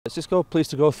Cisco, pleased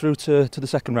to go through to the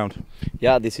second round.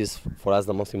 Yeah, this is for us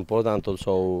the most important.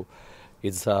 Also,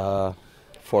 it's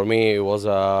for me it was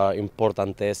an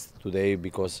important test today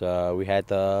because we had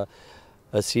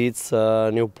six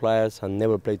new players and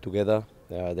never played together.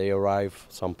 They arrived.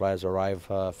 Some players arrived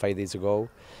 5 days ago,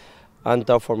 and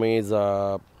for me it's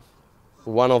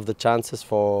one of the chances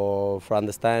for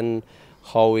understand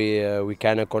how we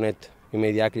can connect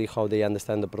immediately, how they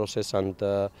understand the process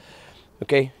and.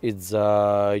 Okay, it's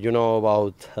you know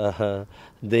about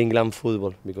the England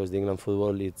football, because the England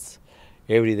football it's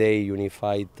every day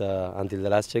unified until the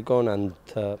last second, and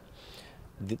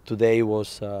today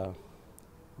was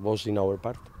in our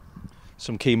part.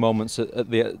 Some key moments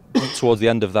towards the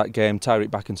end of that game.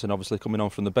 Tyreek Backinson obviously coming on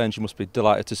from the bench. You must be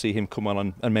delighted to see him come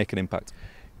on and make an impact.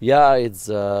 Yeah, it's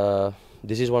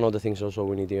this is one of the things also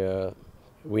we need to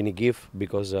give,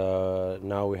 because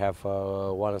now we have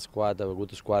one squad, a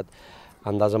good squad.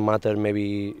 And doesn't matter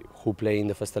maybe who play in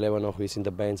the first 11 or who is in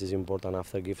the bench, is important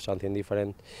after give something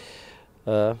different.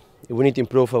 We need to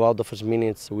improve about the first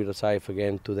minutes. We received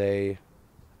again today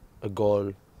a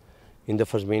goal in the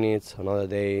first minutes. Another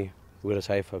day we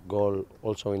received a goal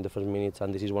also in the first minutes,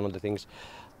 and this is one of the things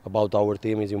about our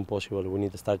team is impossible. We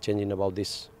need to start changing about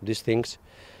these things,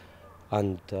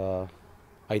 and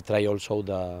I try also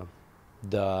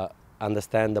the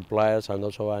understand the players, and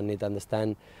also I need to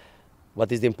understand what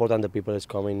is the important the people is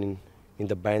coming in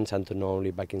the bench, and to know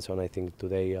only Backinson. I think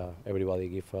today everybody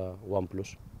give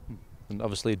 1+. And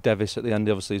obviously Davis at the end,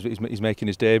 obviously he's making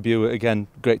his debut again.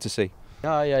 Great to see.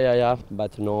 Yeah.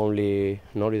 But not only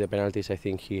the penalties. I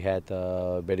think he had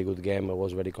a very good game. It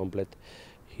was very complete.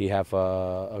 He have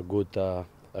a good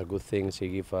things. He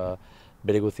give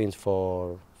very good things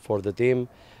for the team,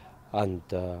 and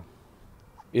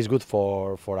it's good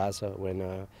for us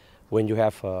when you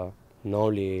have not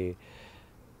only.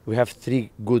 We have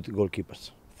three good goalkeepers.